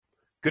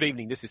Good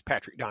evening. This is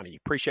Patrick Donahue.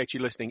 Appreciate you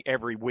listening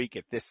every week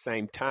at this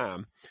same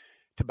time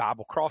to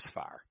Bible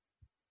Crossfire.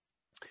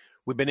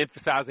 We've been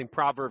emphasizing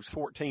Proverbs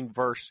 14,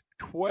 verse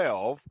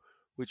 12,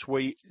 which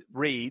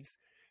reads,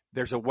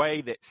 "There's a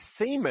way that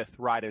seemeth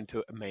right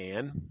unto a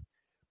man,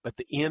 but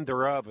the end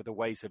thereof are the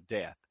ways of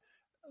death."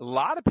 A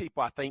lot of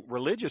people, I think,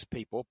 religious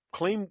people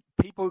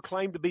who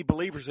claim to be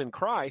believers in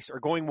Christ are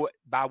going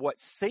by what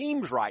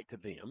seems right to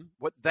them,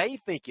 what they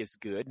think is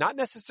good, not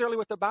necessarily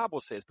what the Bible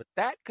says, but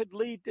that could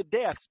lead to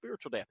death,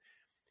 spiritual death.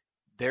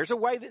 There's a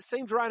way that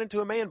seems right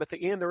unto a man, but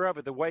the end thereof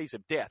are the ways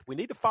of death. We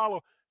need to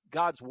follow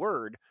God's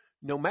word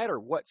no matter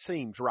what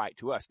seems right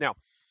to us. Now,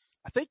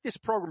 I think this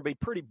program would be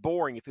pretty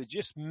boring if it was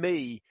just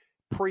me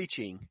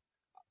preaching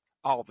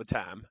all the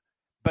time.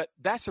 But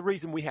that's the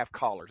reason we have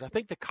callers. I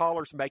think the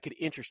callers make it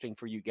interesting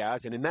for you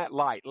guys. And in that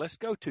light, let's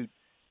go to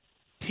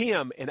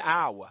Tim in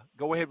Iowa.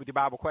 Go ahead with your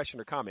Bible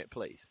question or comment,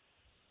 please.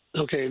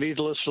 Okay, I need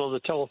to listen on the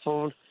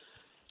telephone.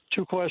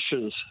 2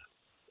 questions.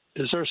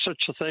 Is there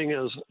such a thing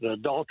as an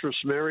adulterous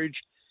marriage?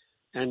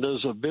 And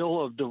does a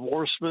bill of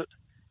divorcement,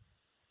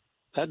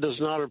 that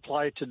does not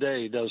apply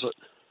today, does it?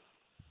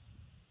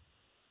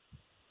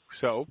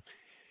 So,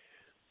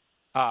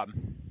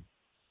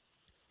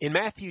 in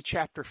Matthew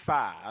chapter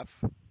 5,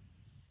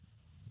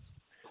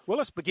 well,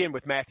 let's begin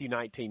with Matthew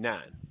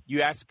 19:9.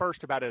 You asked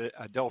first about an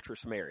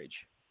adulterous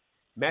marriage.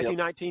 Matthew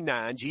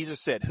 19:9, Jesus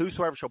said,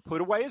 "Whosoever shall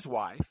put away his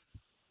wife,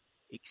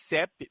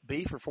 except it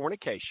be for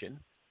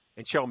fornication,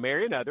 and shall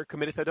marry another,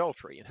 committeth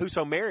adultery. And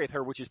whoso marrieth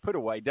her which is put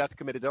away doth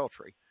commit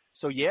adultery."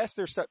 So yes,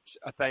 there's such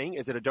a thing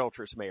as an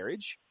adulterous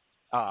marriage.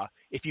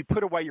 If you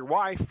put away your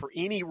wife for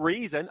any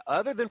reason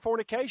other than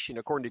fornication,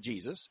 according to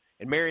Jesus,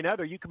 and marry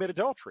another, you commit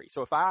adultery.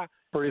 So if I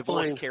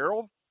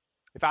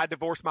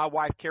divorce my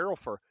wife Carol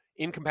for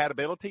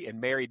incompatibility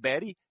and married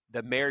Betty,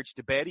 the marriage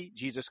to Betty,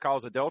 Jesus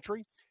calls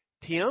adultery.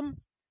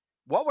 Tim,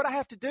 what would I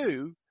have to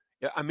do?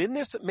 I'm in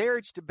this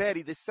marriage to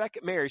Betty, this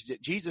second marriage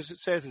that Jesus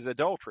says is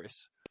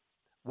adulterous.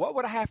 What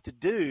would I have to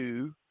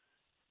do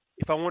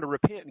if I want to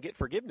repent and get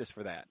forgiveness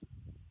for that?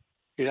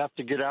 You'd have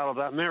to get out of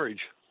that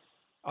marriage.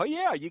 Oh,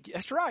 yeah,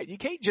 that's right. You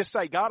can't just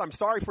say, "God, I'm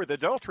sorry for the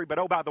adultery, but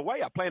oh, by the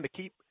way, I plan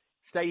to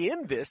stay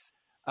in this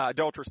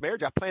adulterous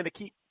marriage. I plan to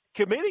keep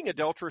committing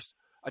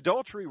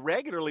adultery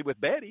regularly with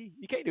Betty."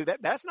 You can't do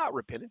that. That's not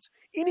repentance.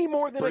 Any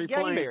more than a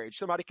gay marriage,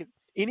 somebody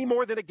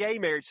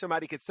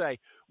could say,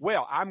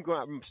 "Well,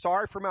 I'm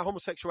sorry for my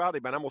homosexuality,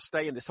 but I'm going to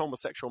stay in this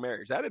homosexual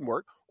marriage." That didn't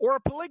work. Or a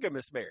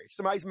polygamous marriage.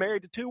 Somebody's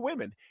married to 2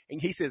 women, and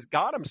he says,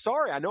 "God, I'm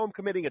sorry. I know I'm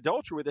committing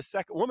adultery with a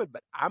second woman,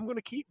 but I'm going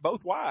to keep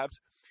both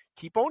wives.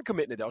 Keep on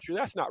committing adultery."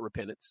 That's not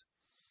repentance.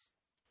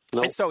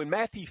 Nope. And so in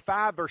Matthew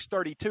 5, verse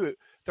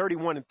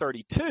 31 and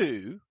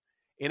 32,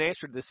 in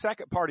answer to the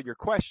second part of your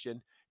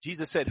question,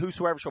 Jesus said,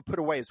 "Whosoever shall put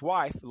away his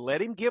wife,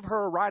 let him give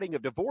her a writing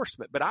of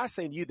divorcement. But I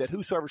say to you that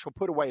whosoever shall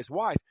put away his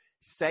wife,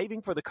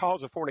 saving for the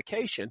cause of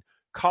fornication,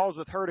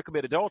 causeth her to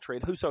commit adultery,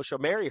 and whoso shall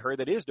marry her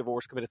that is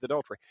divorced committeth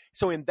adultery."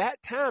 So in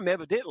that time,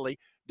 evidently,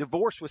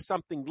 divorce was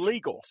something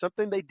legal,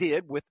 something they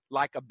did with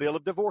like a bill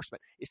of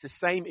divorcement. It's the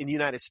same in the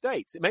United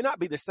States. It may not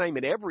be the same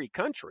in every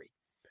country,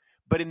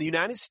 but in the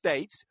United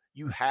States,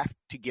 you have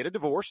to get a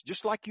divorce,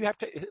 just like you have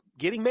to.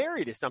 Getting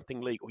married is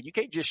something legal. You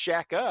can't just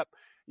shack up,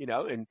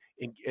 and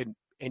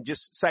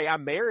just say,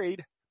 "I'm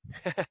married."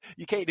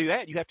 You can't do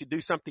that. You have to do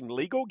something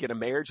legal, get a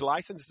marriage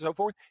license and so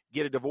forth,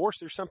 get a divorce.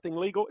 There's something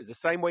legal. It's the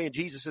same way in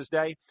Jesus'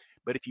 day.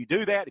 But if you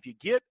do that, if you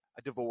get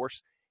a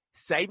divorce,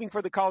 saving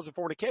for the cause of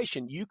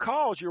fornication, you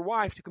cause your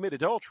wife to commit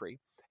adultery,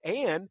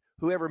 and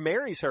whoever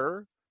marries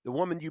her, the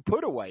woman you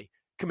put away,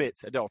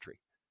 commits adultery.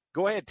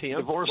 Go ahead,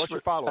 Tim. What's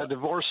your follow-up?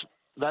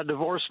 That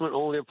divorcement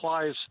only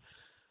applies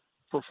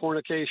for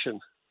fornication.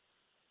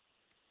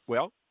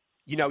 Well,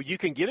 you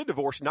can get a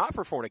divorce not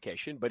for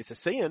fornication, but it's a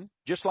sin.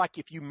 Just like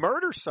if you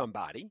murder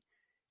somebody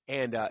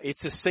and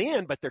it's a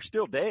sin, but they're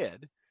still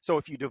dead. So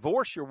if you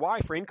divorce your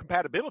wife for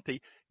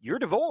incompatibility, you're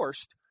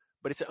divorced,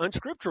 but it's an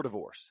unscriptural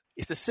divorce.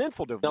 It's a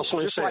sinful divorce. That's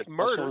what just I'm like saying.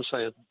 murder. That's what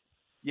I'm saying.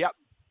 Yep.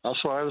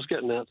 That's what I was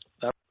getting at.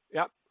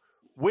 Yep.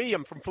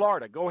 William from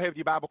Florida, go ahead with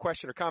your Bible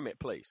question or comment,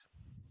 please.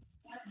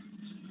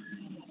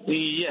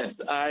 Yes,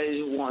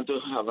 I want to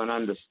have an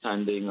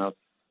understanding of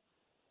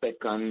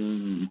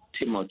 2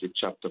 Timothy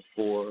chapter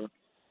 4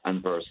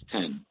 and verse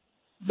 10.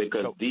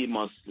 Because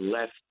Demas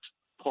left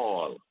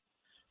Paul.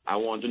 I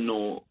want to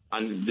know,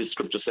 and the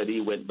scripture said he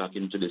went back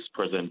into this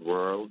present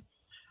world.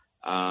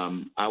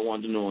 I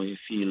want to know if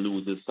he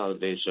loses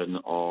salvation,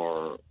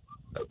 or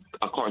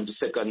according to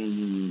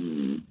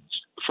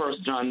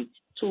 1 John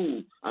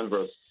 2 and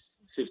verse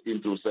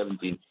 15 through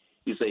 17,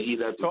 he said he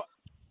that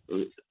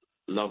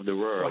love the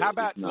world. So how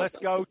about let's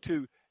go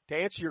to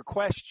answer your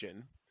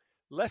question,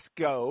 let's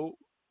go.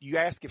 You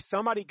ask if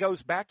somebody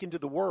goes back into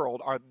the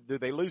world, do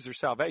they lose their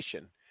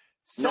salvation?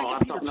 No,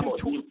 I'm talking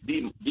about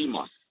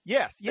Demas.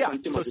 Yes, yeah.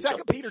 So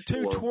 2 Peter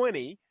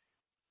 2:20,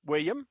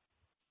 William,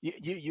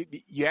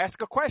 you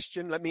ask a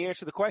question. Let me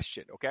answer the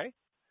question, okay?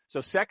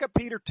 So 2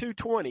 Peter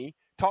 2:20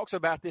 talks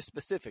about this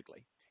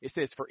specifically. It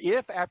says, "For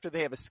if after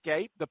they have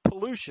escaped the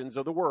pollutions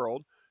of the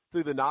world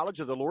through the knowledge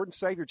of the Lord and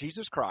Savior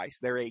Jesus Christ.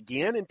 They're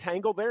again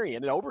entangled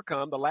therein and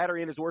overcome. The latter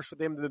end is worse for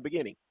them than the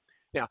beginning.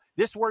 Now,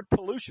 this word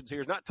pollutions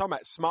here is not talking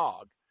about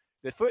smog.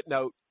 The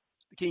footnote,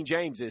 the King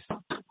James, is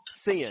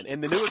sin.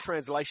 And the newer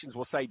translations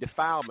will say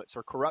defilements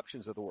or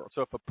corruptions of the world.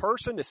 So if a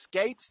person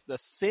escapes the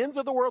sins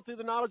of the world through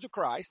the knowledge of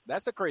Christ,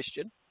 that's a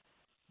Christian.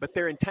 But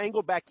they're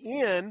entangled back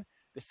in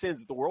the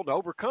sins of the world to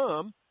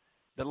overcome.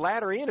 The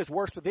latter end is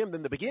worse for them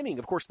than the beginning.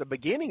 Of course, the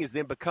beginning is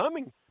them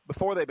becoming,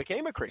 before they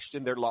became a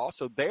Christian, they're lost.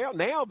 So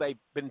now they've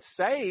been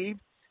saved.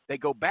 They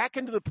go back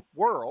into the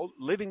world,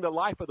 living the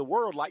life of the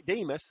world like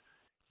Demas.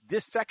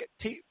 This 2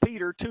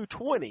 Peter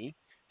 2:20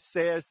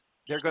 says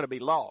they're going to be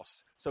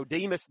lost. So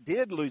Demas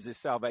did lose his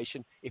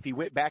salvation if he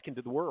went back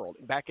into the world,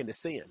 back into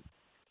sin.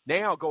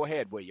 Now, go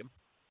ahead, William.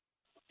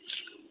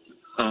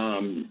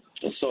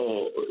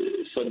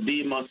 So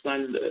Demas,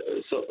 and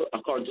so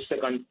according to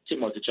 2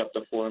 Timothy chapter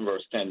 4 and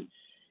verse 10,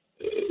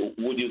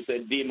 would you say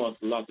Demas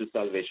lost his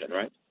salvation,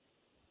 right?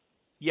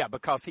 Yeah,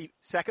 because 2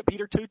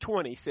 Peter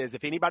 2:20 says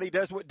if anybody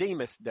does what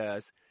Demas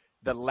does,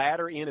 the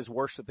latter end is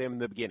worse for them than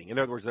the beginning. In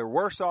other words, they're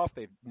worse off.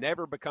 They've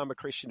never become a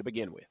Christian to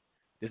begin with.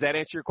 Does that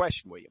answer your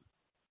question, William?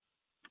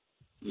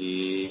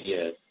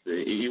 Yes.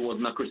 He was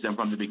not Christian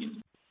from the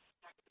beginning.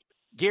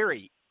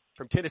 Gary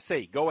from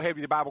Tennessee, go ahead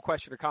with your Bible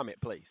question or comment,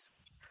 please.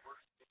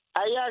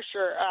 Yes,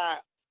 sir.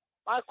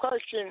 My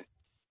question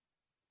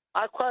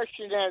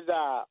is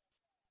about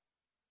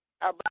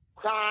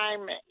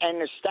crime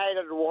and the state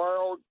of the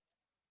world.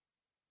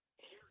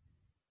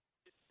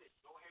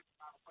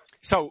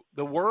 So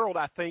the world,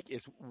 I think,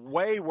 is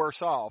way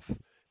worse off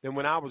than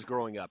when I was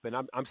growing up, and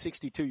I'm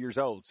 62 years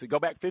old. So go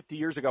back 50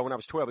 years ago when I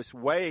was 12, it's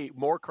way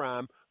more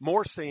crime,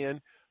 more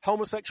sin.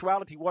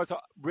 Homosexuality was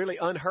really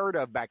unheard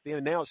of back then,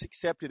 and now it's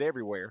accepted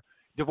everywhere.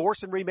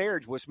 Divorce and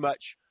remarriage was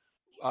much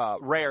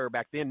rare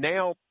back then.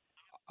 Now,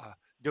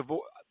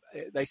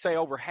 they say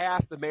over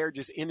half the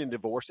marriages end in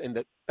divorce, and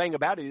the thing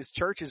about it is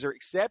churches are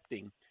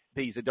accepting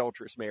these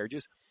adulterous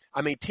marriages.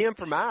 I mean, Tim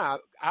from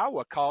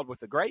Iowa called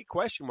with a great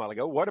question a while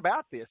ago. What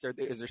about this?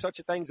 Is there such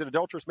a thing as an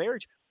adulterous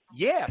marriage?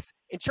 Yes,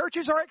 and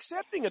churches are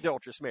accepting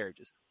adulterous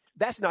marriages.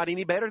 That's not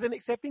any better than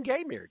accepting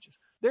gay marriages.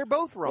 They're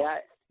both wrong. Yeah.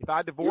 If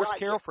I divorce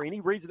Carol for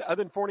any reason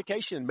other than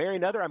fornication and marry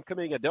another, I'm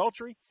committing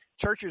adultery.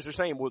 Churches are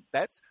saying, well,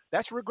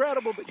 that's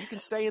regrettable, but you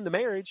can stay in the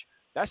marriage.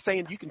 That's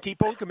saying you can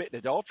keep on committing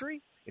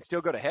adultery and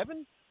still go to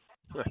heaven?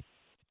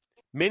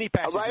 Many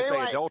passages say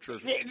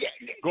adulterers.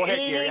 Go ahead,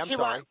 Gary. I'm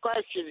sorry.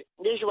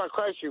 This is my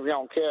question, if you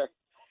don't care.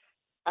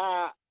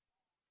 How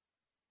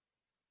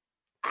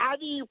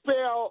do you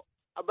feel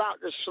about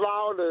the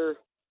slaughter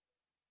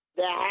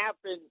that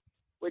happened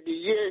with the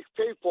Jewish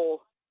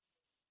people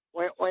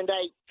when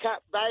they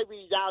cut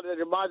babies out of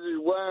the mother's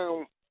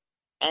womb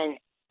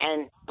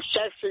and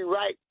sexually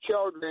rape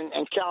children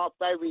and cut off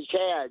babies'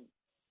 heads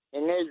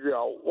in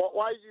Israel?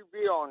 What do you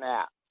view on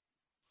that?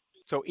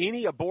 So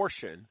any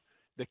abortion,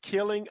 the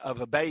killing of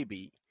a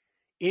baby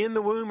in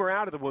the womb or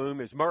out of the womb,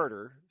 is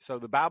murder. So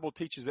the Bible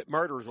teaches that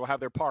murderers will have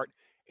their part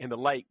in the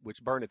lake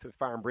which burneth with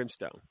fire and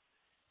brimstone.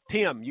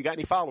 Tim, you got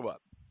any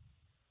follow-up?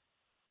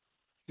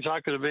 You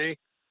talking to me?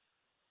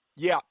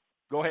 Yeah.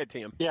 Go ahead,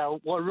 Tim. Yeah,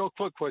 one real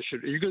quick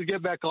question. Are you going to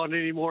get back on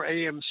any more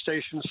AM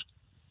stations?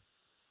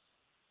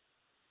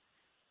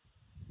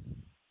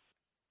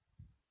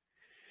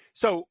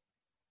 So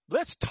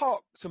let's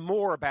talk some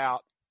more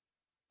about,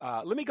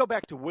 let me go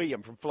back to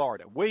William from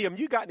Florida. William,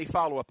 you got any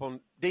follow-up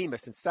on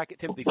Demas in 2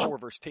 Timothy 4,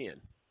 verse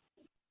 10?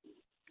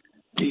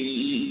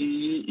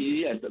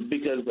 Yes,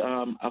 because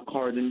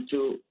according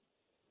to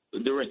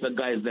the rest of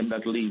the guys them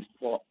that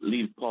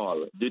leave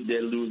Paul, did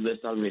they lose their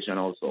salvation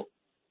also?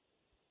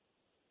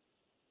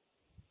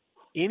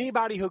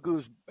 Anybody who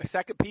goes, 2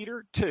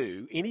 Peter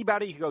 2,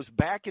 anybody who goes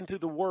back into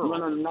the world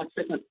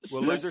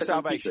will lose their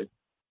salvation. Peter.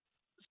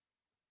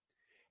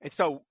 And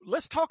so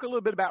let's talk a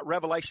little bit about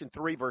Revelation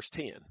 3, verse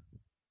 10.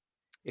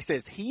 It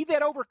says, he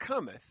that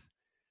overcometh,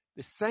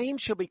 the same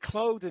shall be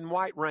clothed in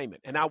white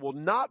raiment, and I will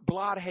not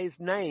blot his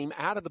name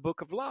out of the book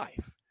of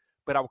life,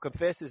 but I will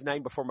confess his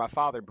name before my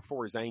Father and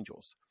before his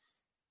angels.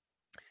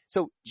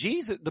 So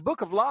Jesus, the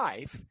book of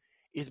life,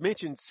 is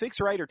mentioned 6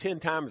 or 8 or 10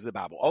 times in the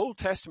Bible, Old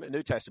Testament,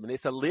 New Testament.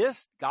 It's a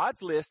list,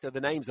 God's list of the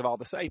names of all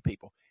the saved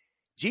people.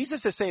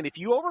 Jesus is saying, if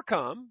you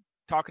overcome,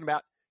 talking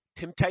about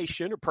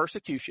temptation or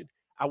persecution,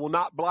 I will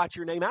not blot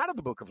your name out of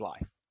the book of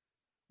life,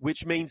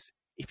 which means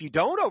if you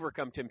don't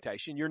overcome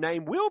temptation, your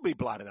name will be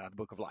blotted out of the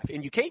book of life.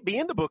 And you can't be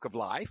in the book of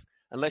life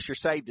unless you're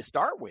saved to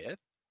start with.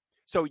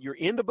 So you're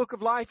in the book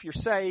of life, you're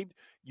saved,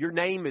 your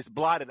name is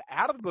blotted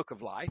out of the book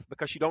of life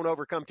because you don't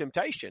overcome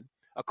temptation.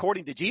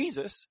 According to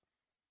Jesus,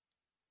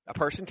 a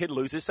person can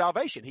lose his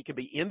salvation. He can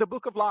be in the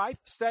book of life,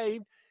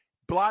 saved,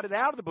 blotted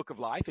out of the book of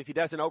life if he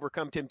doesn't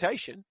overcome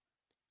temptation.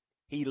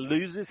 He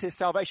loses his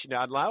salvation.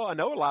 Now, I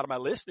know a lot of my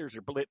listeners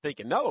are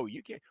thinking, no,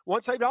 you can't.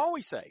 Once saved,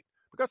 always saved.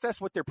 Because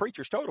that's what their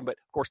preachers told them. But,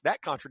 of course,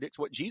 that contradicts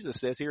what Jesus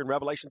says here in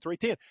Revelation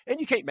 3:10. And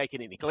you can't make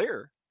it any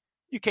clearer.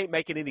 You can't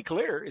make it any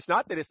clearer. It's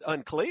not that it's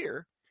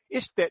unclear.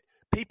 It's that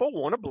people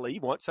want to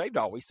believe once saved,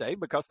 always saved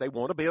because they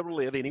want to be able to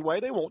live any way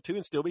they want to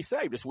and still be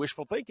saved. It's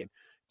wishful thinking.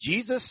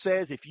 Jesus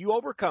says if you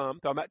overcome,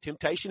 talking about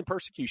temptation and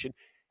persecution,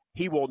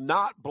 he will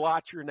not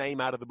blot your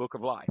name out of the book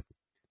of life.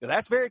 Now,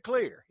 that's very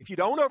clear. If you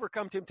don't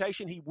overcome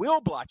temptation, he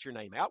will blot your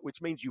name out,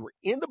 which means you were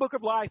in the book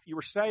of life, you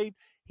were saved,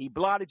 he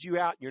blotted you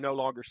out, you're no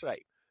longer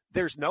saved.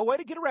 There's no way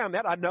to get around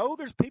that. I know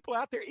there's people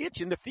out there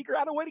itching to figure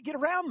out a way to get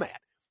around that.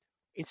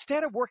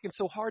 Instead of working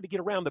so hard to get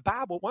around the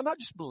Bible, why not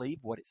just believe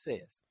what it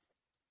says?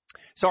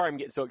 Sorry, I'm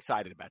getting so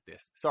excited about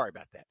this. Sorry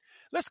about that.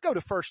 Let's go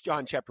to 1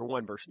 John chapter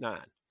 1, verse 9.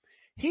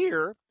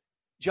 Here,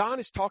 John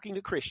is talking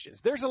to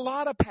Christians. There's a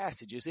lot of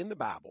passages in the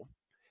Bible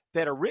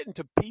that are written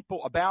to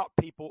people about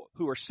people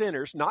who are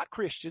sinners, not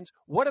Christians.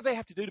 What do they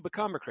have to do to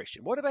become a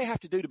Christian? What do they have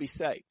to do to be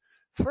saved?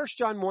 1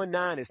 John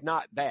 1:9 is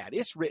not that.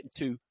 It's written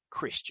to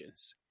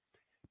Christians.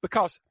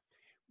 Because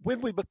when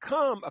we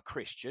become a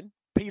Christian,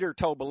 Peter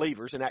told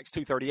believers in Acts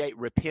 2:38,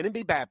 repent and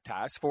be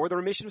baptized for the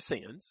remission of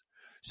sins.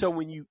 So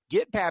when you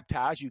get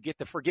baptized, you get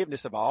the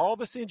forgiveness of all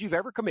the sins you've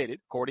ever committed,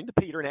 according to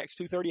Peter in Acts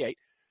 2:38.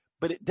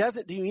 But it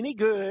doesn't do any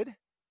good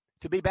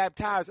to be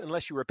baptized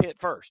unless you repent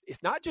first.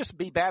 It's not just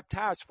be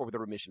baptized for the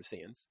remission of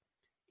sins.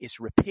 It's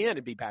repent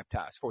and be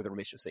baptized for the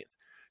remission of sins.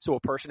 So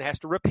a person has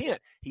to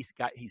repent. He's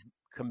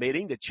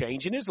committing to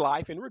change in his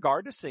life in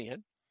regard to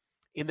sin.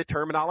 In the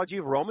terminology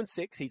of Romans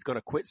 6, he's going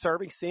to quit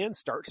serving sin,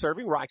 start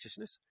serving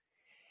righteousness.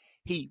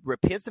 He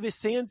repents of his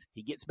sins.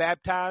 He gets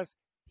baptized.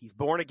 He's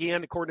born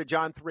again, according to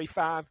John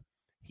 3:5.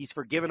 He's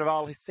forgiven of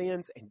all his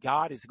sins, and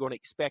God is going to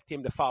expect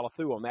him to follow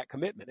through on that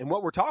commitment. And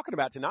what we're talking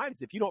about tonight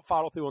is if you don't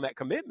follow through on that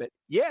commitment,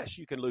 yes,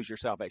 you can lose your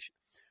salvation.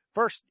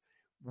 First,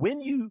 when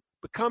you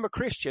become a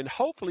Christian,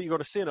 hopefully you're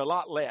going to sin a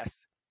lot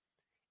less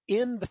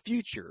in the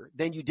future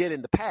than you did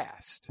in the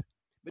past.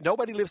 But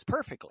nobody lives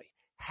perfectly.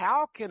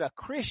 How can a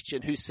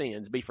Christian who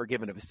sins be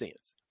forgiven of his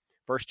sins?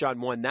 1 John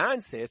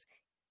 1:9 says,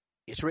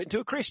 it's written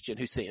to a Christian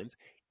who sins,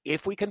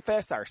 if we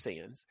confess our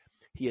sins,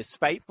 he is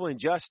faithful and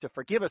just to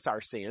forgive us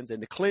our sins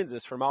and to cleanse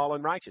us from all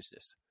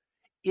unrighteousness.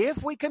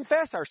 If we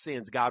confess our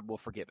sins, God will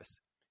forgive us.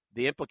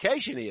 The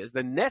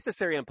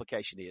necessary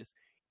implication is,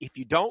 if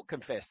you don't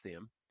confess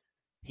them,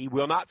 he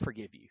will not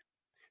forgive you.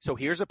 So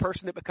here's a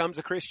person that becomes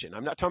a Christian.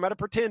 I'm not talking about a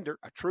pretender,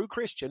 a true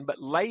Christian, but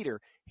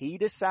later he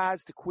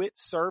decides to quit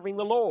serving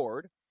the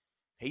Lord.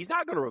 He's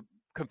not going to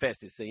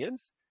confess his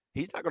sins.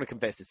 He's not going to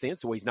confess his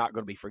sins, so he's not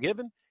going to be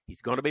forgiven.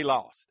 He's going to be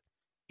lost.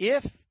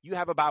 If you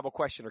have a Bible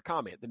question or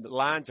comment, then the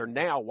lines are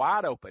now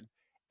wide open,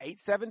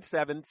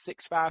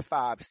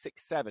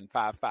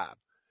 877-655-6755.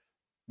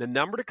 The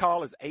number to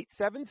call is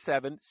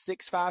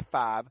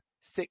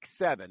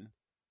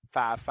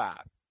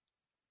 877-655-6755.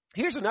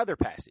 Here's another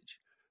passage,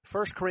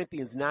 1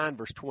 Corinthians 9,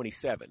 verse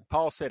 27.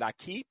 Paul said, I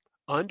keep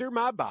under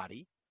my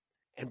body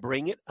and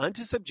bring it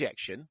unto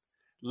subjection,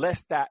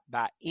 lest that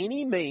by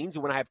any means,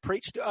 when I have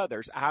preached to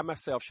others, I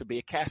myself should be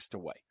a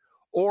castaway.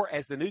 Or,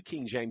 as the New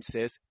King James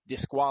says,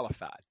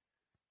 disqualified.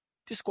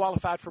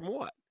 Disqualified from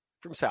what?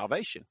 From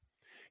salvation.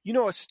 You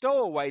know, a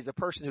stowaway is a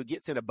person who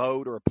gets in a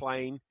boat or a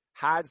plane,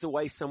 hides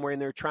away somewhere in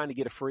there trying to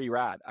get a free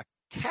ride. A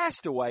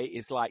castaway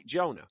is like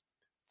Jonah,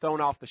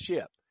 thrown off the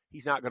ship.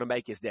 He's not going to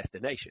make his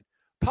destination.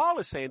 Paul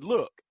is saying,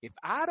 look, if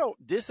I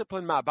don't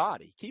discipline my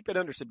body, keep it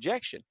under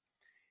subjection,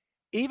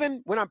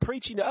 even when I'm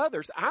preaching to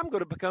others, I'm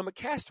going to become a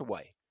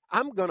castaway.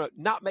 I'm going to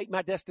not make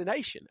my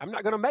destination. I'm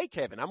not going to make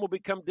heaven. I'm going to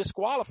become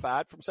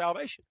disqualified from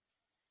salvation.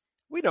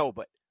 We know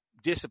what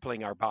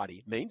disciplining our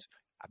body means.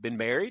 I've been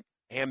married,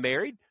 am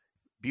married.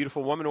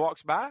 Beautiful woman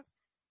walks by.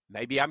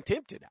 Maybe I'm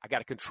tempted. I got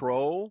to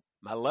control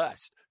my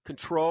lust,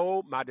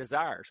 control my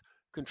desires,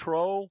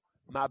 control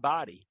my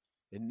body,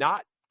 and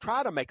not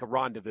try to make a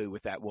rendezvous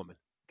with that woman.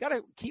 Got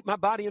to keep my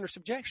body under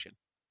subjection.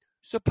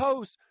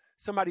 Suppose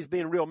somebody's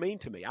being real mean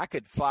to me. I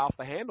could fly off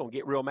the handle and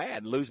get real mad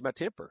and lose my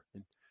temper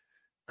and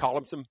call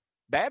them some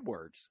bad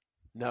words.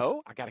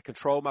 No, I got to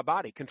control my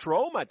body,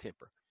 control my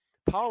temper.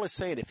 Paul is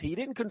saying if he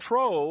didn't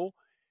control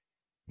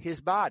his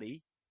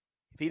body,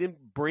 if he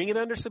didn't bring it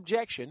under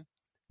subjection,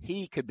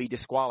 he could be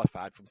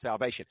disqualified from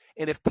salvation.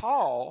 And if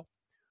Paul,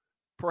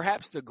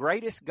 perhaps the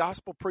greatest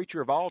gospel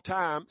preacher of all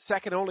time,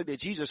 second only to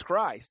Jesus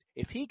Christ,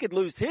 if he could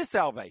lose his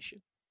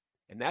salvation,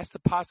 and that's the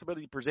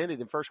possibility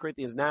presented in 1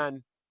 Corinthians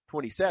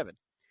 9:27,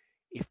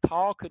 if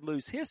Paul could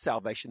lose his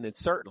salvation, then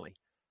certainly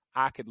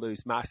I could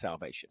lose my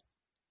salvation.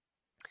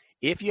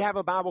 If you have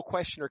a Bible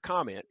question or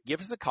comment,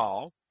 give us a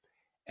call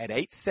at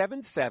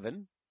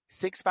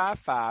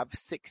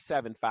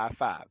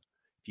 877-655-6755.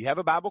 If you have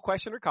a Bible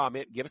question or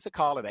comment, give us a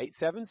call at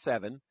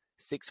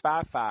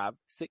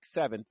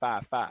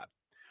 877-655-6755.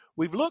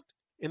 We've looked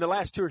in the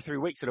last 2 or 3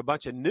 weeks at a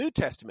bunch of New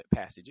Testament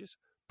passages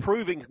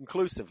proving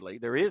conclusively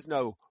there is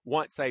no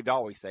once saved,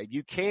 always saved.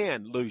 You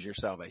can lose your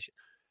salvation.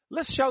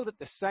 Let's show that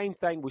the same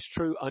thing was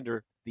true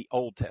under the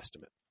Old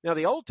Testament. Now,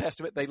 the Old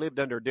Testament, they lived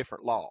under a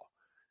different law.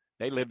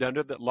 They lived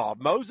under the law of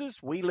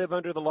Moses. We live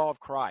under the law of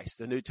Christ,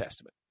 the New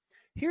Testament.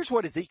 Here's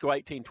what Ezekiel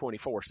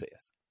 18:24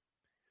 says.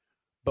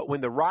 But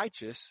when the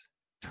righteous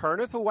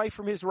turneth away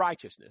from his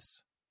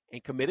righteousness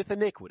and committeth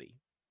iniquity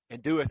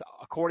and doeth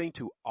according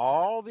to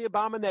all the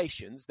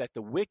abominations that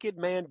the wicked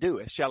man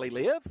doeth, shall he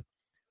live?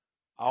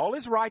 All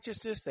his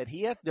righteousness that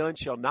he hath done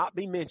shall not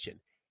be mentioned.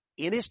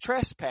 In his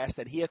trespass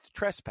that he hath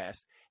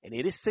trespassed, and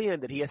in his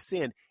sin that he hath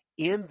sinned,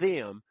 in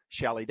them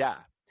shall he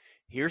die.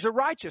 Here's a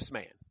righteous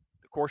man.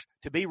 Of course,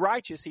 to be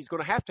righteous, he's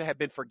going to have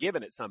been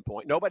forgiven at some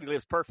point. Nobody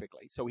lives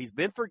perfectly. So he's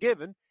been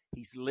forgiven.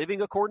 He's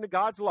living according to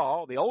God's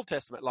law, the Old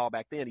Testament law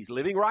back then. He's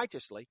living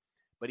righteously,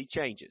 but he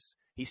changes.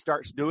 He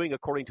starts doing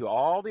according to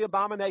all the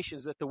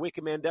abominations that the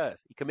wicked man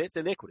does. He commits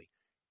iniquity.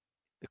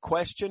 The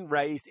question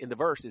raised in the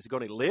verse is,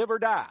 going to live or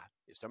die?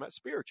 It's talking about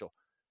spiritual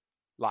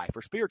life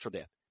or spiritual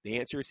death. The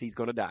answer is he's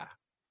going to die.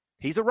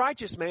 He's a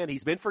righteous man.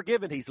 He's been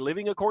forgiven. He's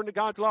living according to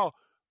God's law,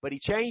 but he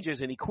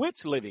changes and he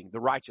quits living the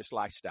righteous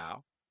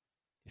lifestyle.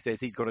 He says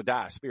he's going to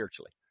die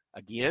spiritually.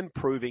 Again,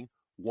 proving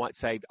once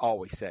saved,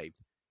 always saved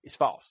is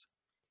false.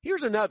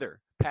 Here's another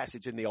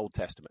passage in the Old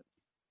Testament.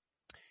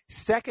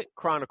 2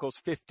 Chronicles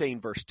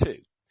 15, verse 2.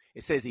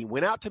 It says, he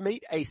went out to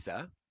meet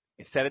Asa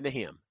and said unto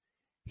him,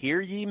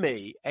 hear ye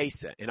me,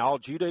 Asa, and all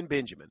Judah and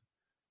Benjamin.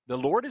 The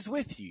Lord is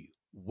with you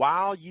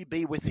while ye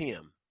be with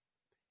him.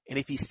 And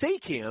if ye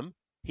seek him,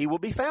 he will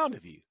be found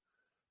of you.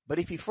 But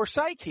if ye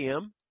forsake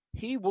him,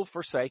 he will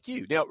forsake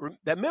you. Now,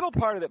 the middle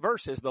part of that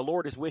verse says, the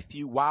Lord is with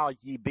you while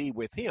ye be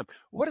with him.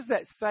 What does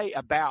that say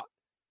about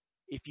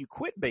if you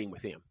quit being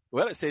with him?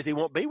 Well, it says he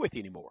won't be with you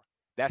anymore.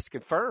 That's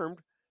confirmed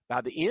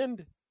by the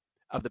end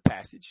of the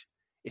passage.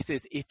 It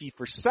says, if you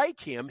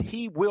forsake him,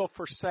 he will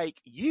forsake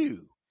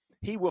you.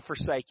 He will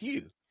forsake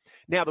you.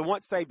 Now, the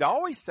once saved,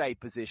 always saved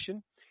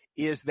position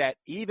is that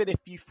even if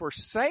you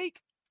forsake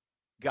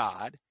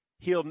God,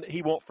 he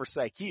won't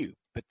forsake you.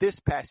 But this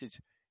passage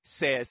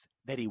says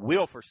that he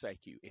will forsake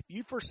you. If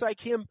you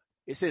forsake him,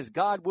 it says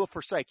God will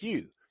forsake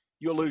you.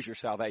 You'll lose your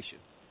salvation.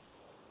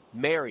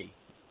 May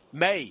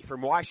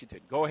from Washington.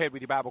 Go ahead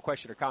with your Bible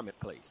question or comment,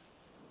 please.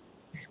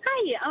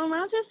 Hi, I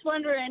was just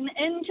wondering,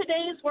 in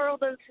today's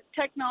world of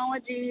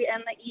technology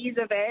and the ease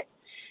of it,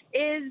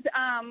 is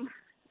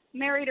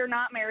married or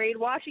not married,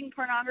 watching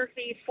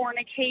pornography,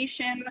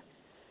 fornication,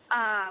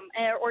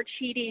 or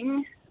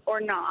cheating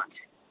or not?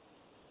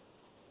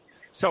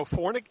 So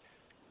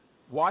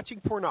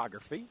watching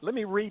pornography, let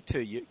me read to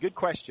you. Good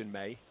question,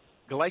 May.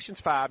 Galatians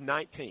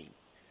 5:19.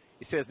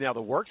 It says, now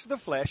the works of the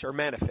flesh are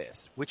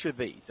manifest. Which are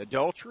these?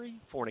 Adultery,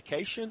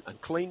 fornication,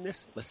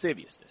 uncleanness,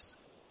 lasciviousness.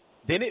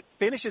 Then it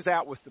finishes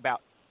out with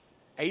about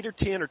 8 or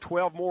 10 or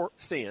 12 more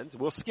sins.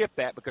 We'll skip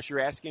that because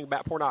you're asking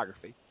about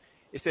pornography.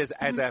 It says,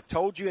 as I've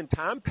told you in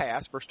time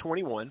past, verse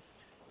 21,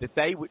 that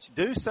they which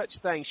do such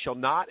things shall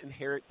not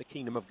inherit the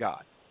kingdom of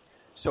God.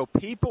 So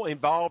people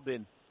involved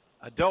in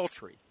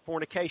adultery,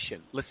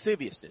 fornication,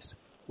 lasciviousness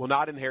will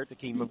not inherit the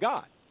kingdom of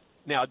God.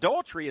 Now,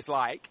 adultery is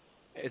like,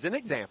 as an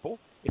example,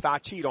 if I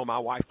cheat on my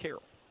wife,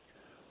 Carol.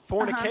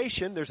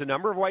 Fornication, there's a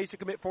number of ways to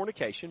commit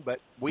fornication, but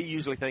we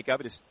usually think of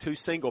it as two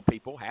single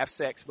people have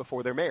sex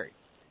before they're married.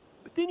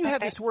 But then you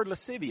have this word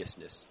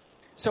lasciviousness.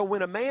 So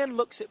when a man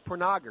looks at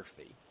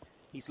pornography,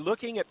 he's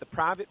looking at the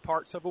private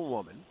parts of a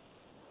woman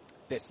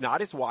that's not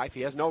his wife.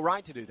 He has no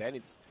right to do that.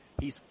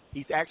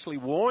 He's actually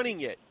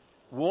wanting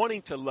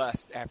to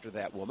lust after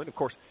that woman. Of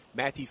course,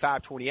 Matthew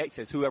 5:28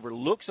 says, whoever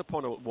looks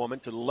upon a woman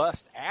to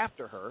lust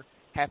after her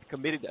hath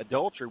committed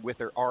adultery with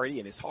her already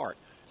in his heart.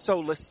 So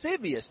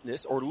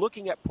lasciviousness, or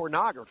looking at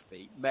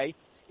pornography,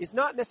 is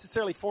not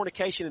necessarily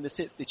fornication in the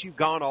sense that you've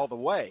gone all the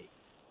way,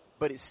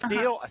 but it's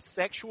still a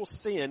sexual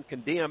sin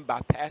condemned by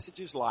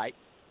passages like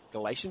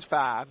Galatians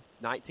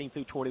 5:19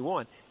 through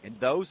 21. And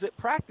those that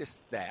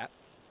practice that,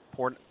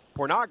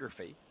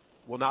 pornography,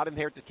 will not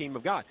inherit the kingdom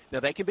of God.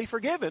 Now, they can be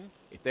forgiven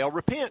if they'll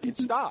repent and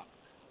stop.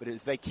 But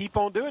if they keep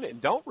on doing it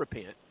and don't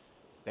repent,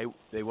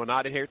 they will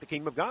not inherit the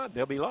kingdom of God.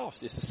 They'll be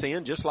lost. It's a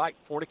sin just like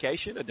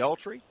fornication,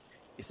 adultery.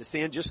 It's a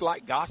sin just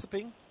like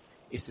gossiping.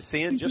 It's a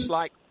sin just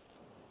like,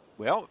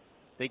 well,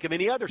 think of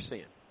any other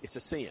sin. It's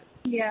a sin.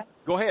 Yeah.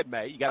 Go ahead,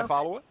 May. You got to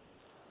follow it?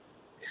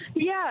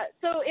 Yeah.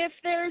 So if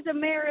there's a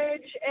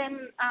marriage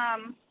and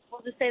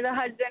we'll just say the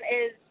husband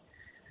is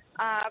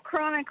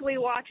chronically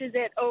watches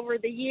it over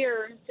the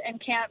years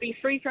and can't be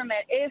free from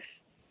it,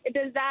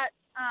 does that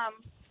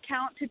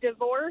count to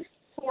divorce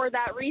for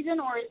that reason,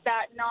 or is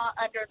that not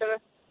under the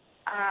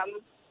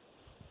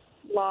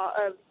law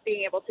of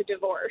being able to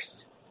divorce?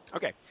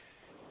 Okay.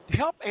 To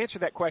help answer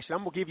that question,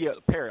 I'm going to give you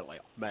a parallel,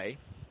 May.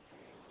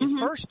 In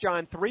 1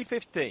 John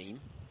 3:15,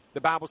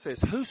 the Bible says,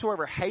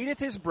 whosoever hateth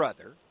his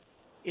brother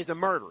is a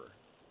murderer.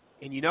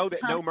 And you know that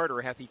no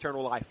murderer hath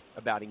eternal life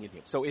abiding in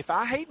him. So if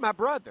I hate my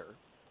brother,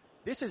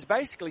 this is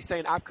basically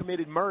saying I've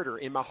committed murder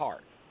in my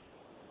heart,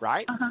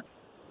 right?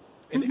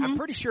 And I'm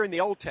pretty sure in the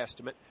Old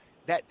Testament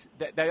that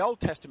the Old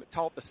Testament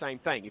taught the same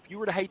thing. If you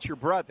were to hate your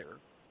brother,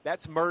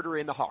 that's murder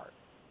in the heart.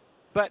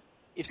 But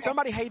if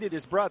somebody hated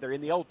his brother in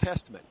the Old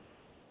Testament,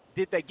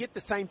 did they get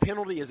the same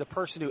penalty as a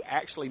person who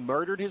actually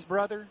murdered his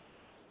brother?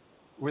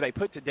 Were they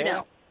put to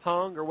death,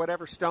 hung, or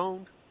whatever,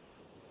 stoned?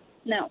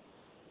 No.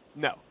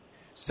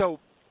 So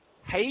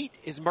hate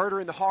is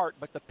murder in the heart,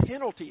 but the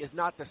penalty is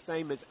not the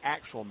same as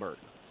actual murder.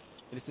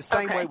 And it's the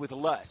same way with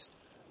lust.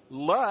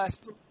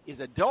 Lust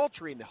is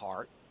adultery in the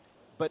heart,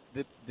 but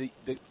the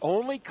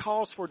only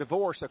cause for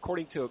divorce,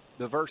 according to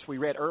the verse we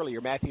read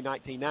earlier, Matthew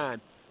 19:9,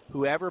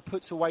 whoever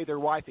puts away their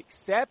wife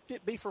except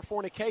it be for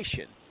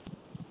fornication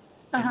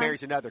and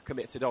marries another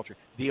commits adultery.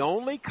 The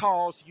only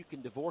cause you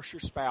can divorce your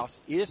spouse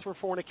is for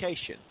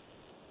fornication,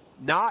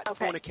 not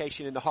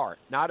fornication in the heart,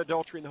 not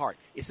adultery in the heart.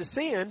 It's a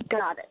sin.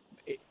 Got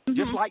it.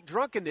 Just like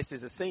drunkenness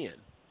is a sin,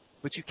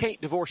 but you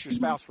can't divorce your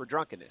spouse for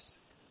drunkenness.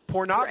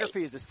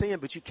 Pornography is a sin,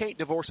 but you can't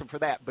divorce them for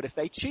that. But if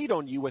they cheat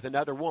on you with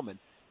another woman,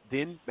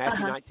 then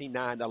Matthew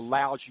 19:9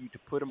 allows you to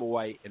put them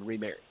away and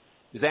remarry.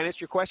 Does that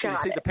answer your question? You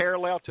see the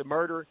parallel to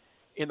murder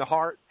in the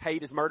heart?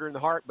 Hate is murder in the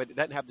heart, but it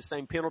doesn't have the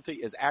same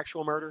penalty as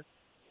actual murder?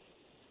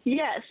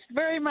 Yes,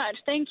 very much.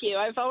 Thank you.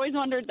 I've always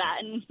wondered that,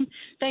 and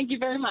thank you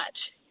very much.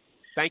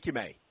 Thank you,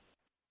 May.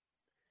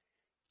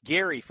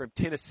 Gary from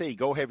Tennessee,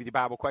 go ahead with your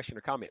Bible question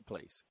or comment,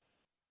 please.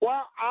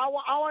 Well, I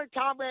want to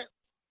comment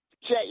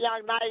to that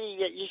young lady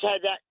that you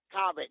said that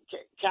comment.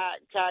 Can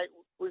I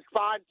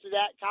respond to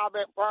that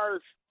comment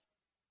first?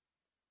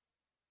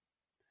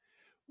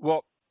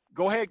 Well,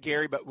 go ahead,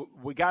 Gary, but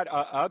we got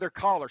other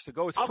callers, so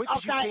go as quick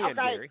as you can,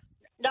 Gary.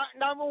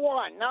 Number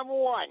one.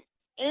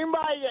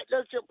 Anybody that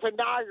looks at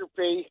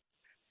pornography,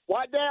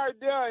 what they are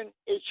doing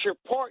is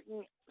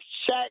supporting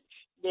sex,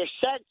 the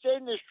sex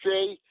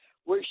industry,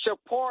 which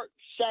supports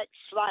sex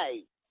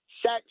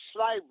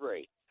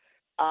slavery.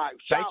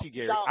 Thank you,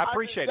 Gary. I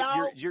appreciate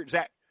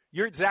it.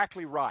 You're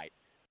exactly right.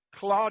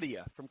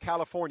 Claudia from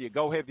California,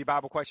 go ahead with your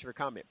Bible question or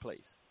comment,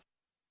 please.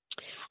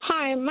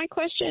 Hi, my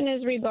question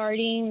is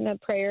regarding the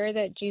prayer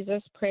that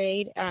Jesus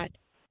prayed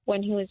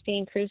when he was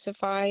being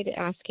crucified,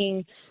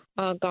 asking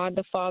God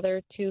the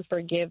Father to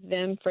forgive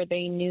them, for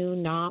they knew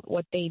not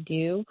what they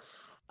do.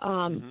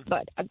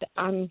 But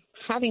I'm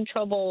having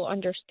trouble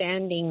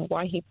understanding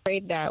why he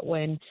prayed that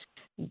when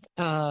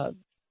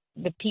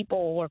the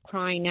people were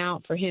crying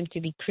out for him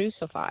to be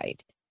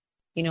crucified.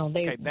 You know,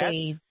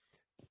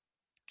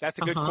 that's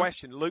a good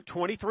question. Luke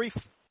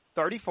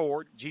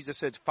 23:34, Jesus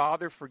says,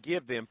 Father,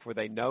 forgive them, for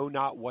they know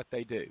not what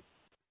they do.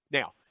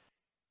 Now,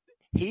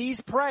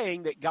 he's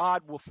praying that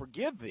God will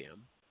forgive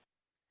them,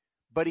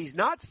 but he's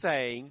not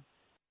saying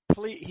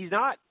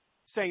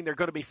they're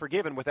going to be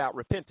forgiven without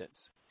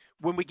repentance.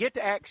 When we get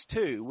to Acts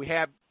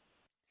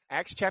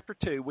chapter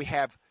 2, we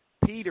have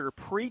Peter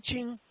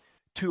preaching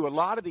to a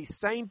lot of these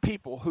same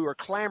people who are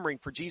clamoring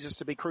for Jesus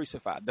to be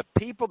crucified. The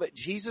people that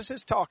Jesus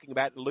is talking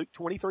about in Luke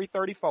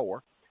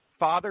 23:34,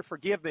 Father,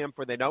 forgive them,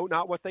 for they know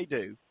not what they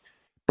do.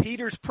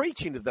 Peter's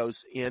preaching to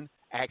those in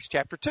Acts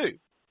chapter 2.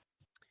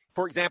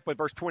 For example, in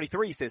verse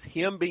 23, he says,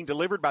 him being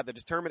delivered by the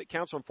determinate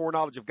counsel and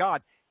foreknowledge of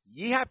God,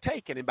 ye have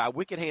taken, and by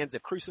wicked hands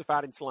have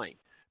crucified and slain.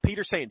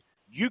 Peter's saying,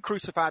 you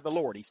crucified the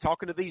Lord. He's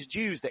talking to these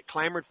Jews that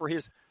clamored for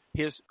his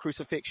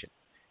crucifixion.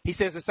 He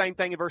says the same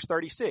thing in verse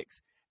 36.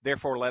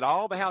 Therefore, let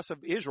all the house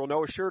of Israel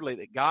know assuredly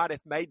that God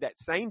hath made that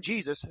same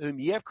Jesus whom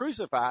ye have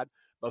crucified,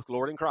 both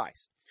Lord and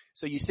Christ.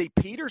 So you see,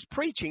 Peter's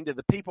preaching to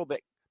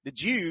the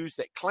Jews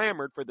that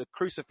clamored for the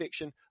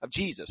crucifixion of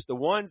Jesus, the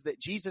ones that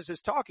Jesus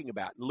is talking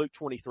about in Luke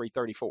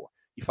 23:34.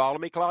 You follow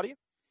me, Claudia?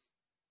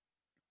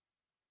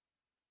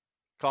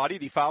 Claudia,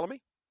 do you follow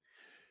me?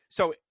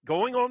 So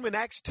going on in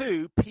Acts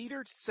 2,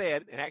 Peter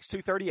said in Acts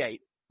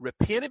 2:38,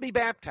 repent and be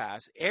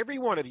baptized, every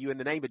one of you, in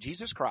the name of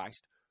Jesus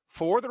Christ,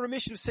 for the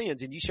remission of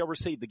sins, and ye shall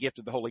receive the gift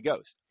of the Holy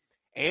Ghost.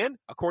 And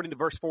according to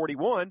verse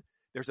 41,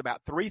 there's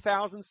about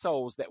 3,000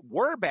 souls that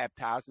were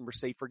baptized and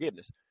received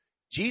forgiveness.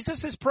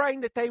 Jesus is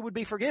praying that they would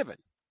be forgiven.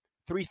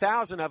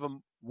 3,000 of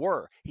them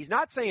were. He's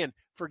not saying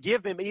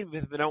forgive them even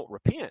if they don't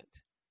repent.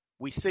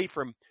 We see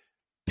from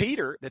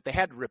Peter that they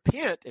had to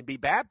repent and be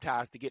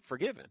baptized to get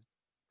forgiven,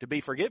 to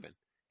be forgiven.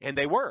 And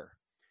they were.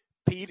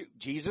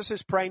 Jesus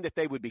is praying that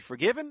they would be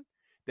forgiven.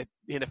 That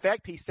in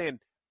effect, he's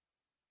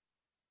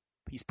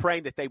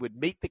praying that they would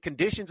meet the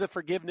conditions of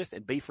forgiveness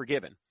and be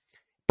forgiven.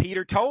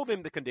 Peter told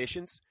them the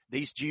conditions,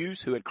 these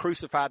Jews who had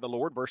crucified the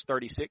Lord, verse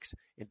 36.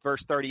 In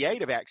verse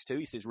 38 of Acts 2,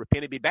 he says,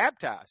 repent and be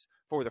baptized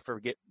for the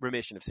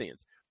remission of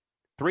sins.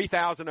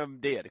 3,000 of them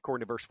did,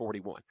 according to verse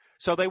 41.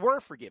 So they were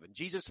forgiven.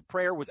 Jesus'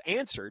 prayer was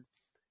answered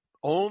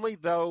only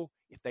though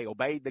if they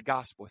obeyed the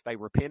gospel, if they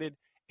repented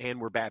and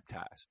were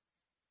baptized.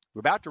 We're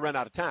about to run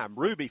out of time.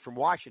 Ruby from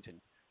Washington,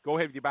 go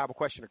ahead with your Bible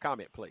question or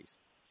comment, please.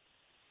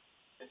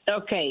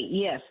 Okay,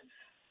 yes.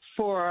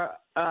 For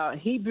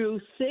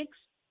Hebrews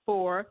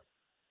 6:4,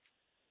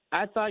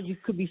 I thought you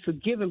could be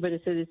forgiven, but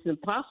it said it's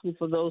impossible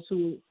for those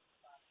who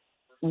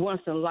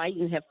once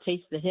enlightened have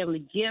tasted the heavenly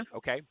gift.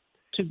 Okay.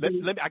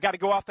 I got to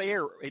go off the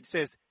air. It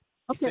says,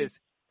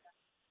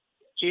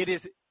 it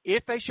is,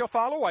 if they shall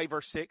fall away,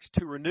 verse 6,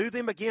 to renew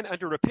them again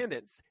unto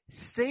repentance,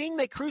 seeing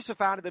they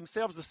crucified to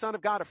themselves the Son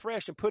of God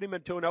afresh and put him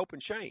into an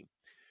open shame.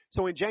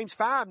 So in James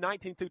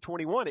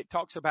 5:19-21, it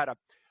talks about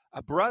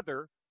a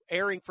brother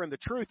erring from the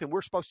truth, and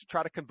we're supposed to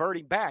try to convert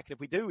him back. And if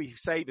we do, we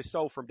save his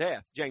soul from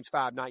death. James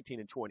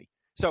 5:19-20.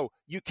 So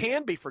you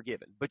can be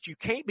forgiven, but you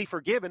can't be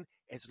forgiven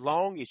as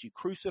long as you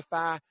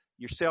crucify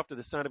yourself to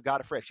the Son of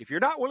God afresh. If you're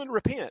not willing to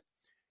repent,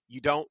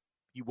 you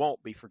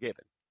won't be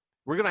forgiven.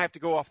 We're going to have to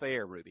go off the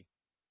air, Ruby.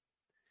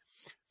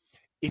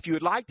 If you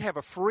would like to have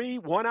a free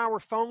 1-hour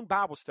phone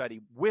Bible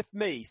study with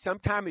me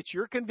sometime at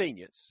your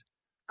convenience,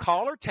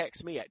 call or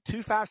text me at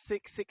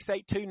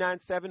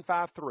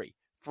 256-682-9753.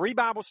 Free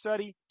Bible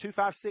study,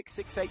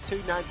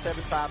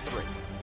 256-682-9753.